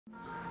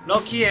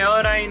럭키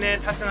에어라인에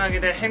탑승하게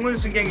될 행운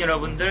승객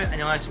여러분들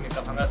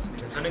안녕하십니까.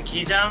 반갑습니다. 저는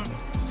기장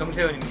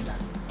정세훈입니다.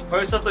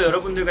 벌써 또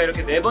여러분들과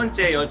이렇게 네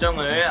번째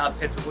여정을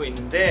앞에 두고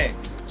있는데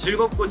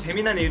즐겁고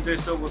재미난 일들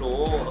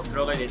속으로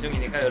들어갈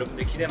예정이니까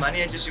여러분들 기대 많이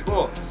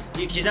해주시고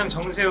이 기장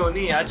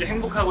정세훈이 아주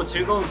행복하고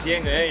즐거운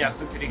비행을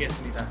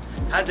약속드리겠습니다.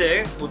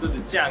 다들 모두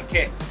늦지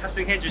않게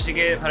탑승해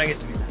주시길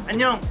바라겠습니다.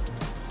 안녕!